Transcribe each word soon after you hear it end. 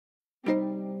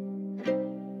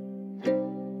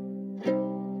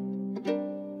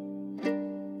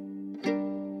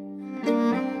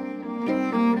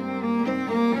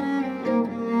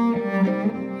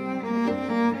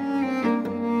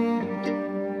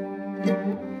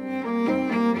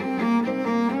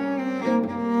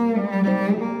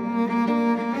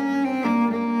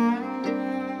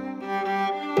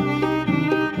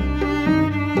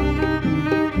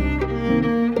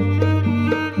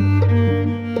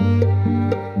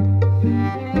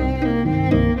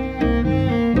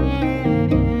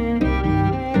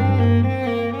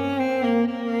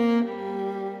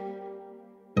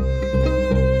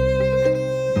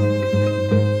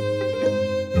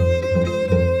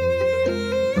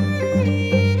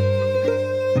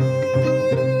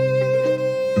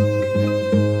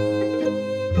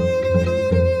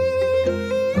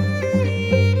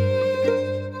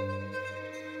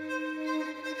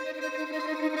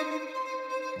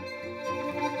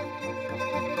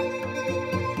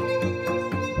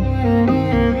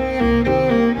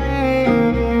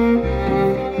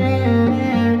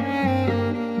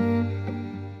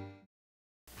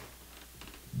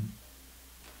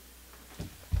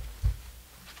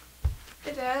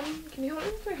Hey, Dad, can you help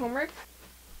me with my homework?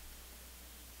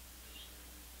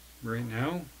 Right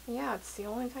now? Yeah, it's the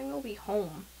only time you'll be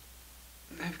home.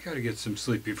 I've got to get some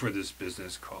sleep before this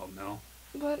business call, Mel.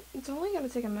 But it's only gonna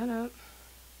take a minute.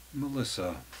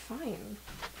 Melissa. Fine.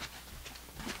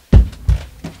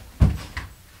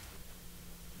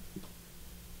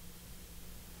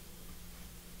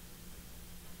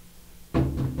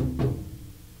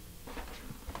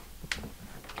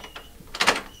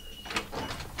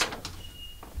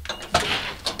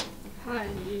 Hi,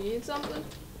 you need something?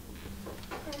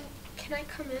 Can I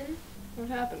come in? What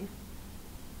happened?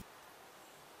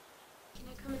 Can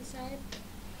I come inside?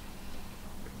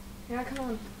 Yeah, come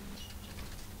on.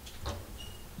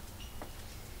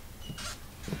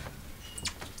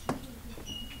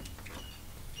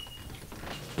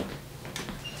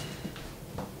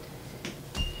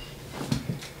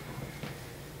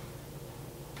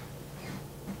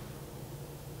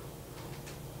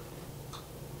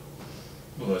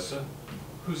 Melissa?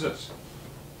 Who's this?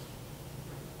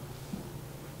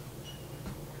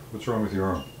 What's wrong with your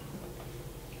arm?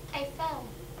 I fell.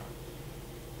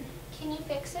 Can you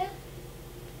fix it?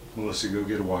 Melissa, go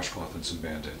get a washcloth and some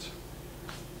band-aids.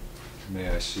 May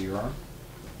I see your arm?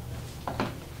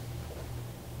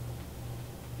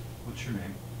 What's your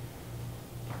name?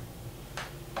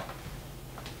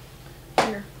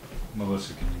 Here.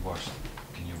 Melissa, can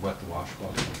you wet the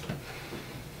washcloth?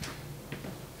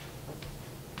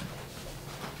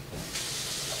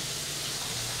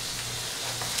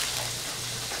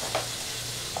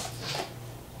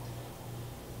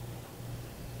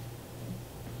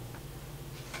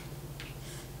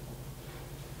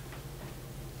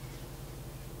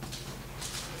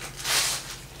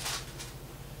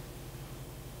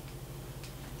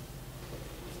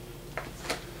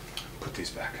 Put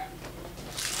these back.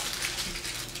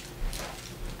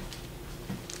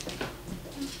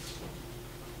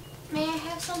 May I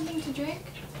have something to drink?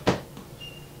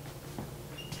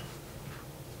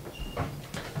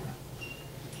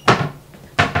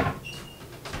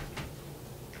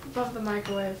 Above the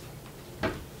microwave.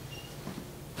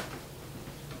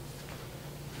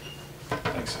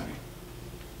 Thanks, honey.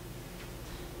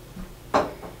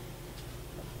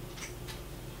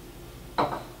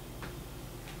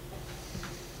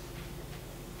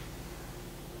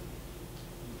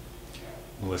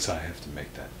 Melissa, I have to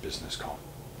make that business call.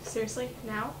 Seriously?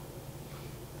 Now?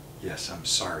 Yes, I'm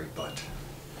sorry, but...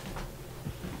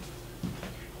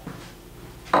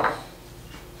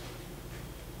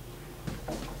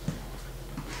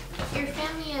 Your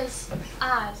family is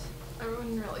odd. I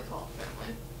wouldn't really call it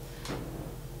family.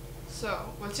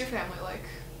 So, what's your family like?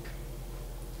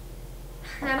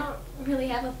 I don't really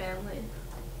have a family.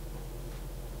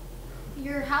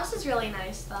 Your house is really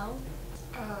nice, though.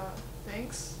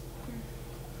 Thanks.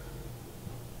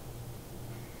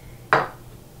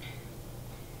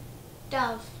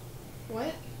 Dove.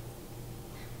 What?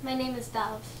 My name is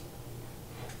Dove.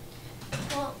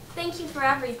 Well, thank you for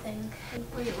everything.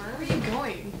 Wait, where are you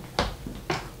going?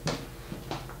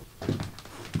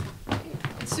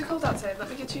 It's too cold outside. Let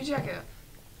me get you a jacket.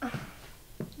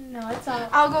 No, it's all.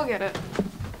 I'll go get it.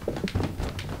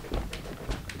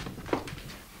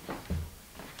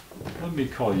 Let me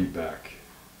call you back.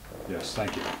 Yes,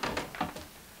 thank you.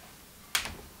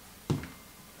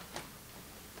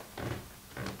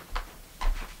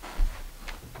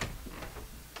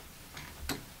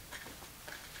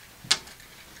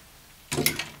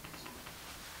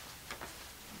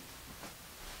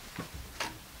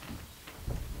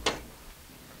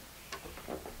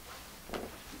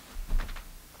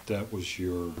 That was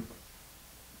your...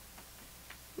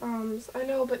 Mom's. I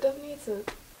know, but Dove needs it.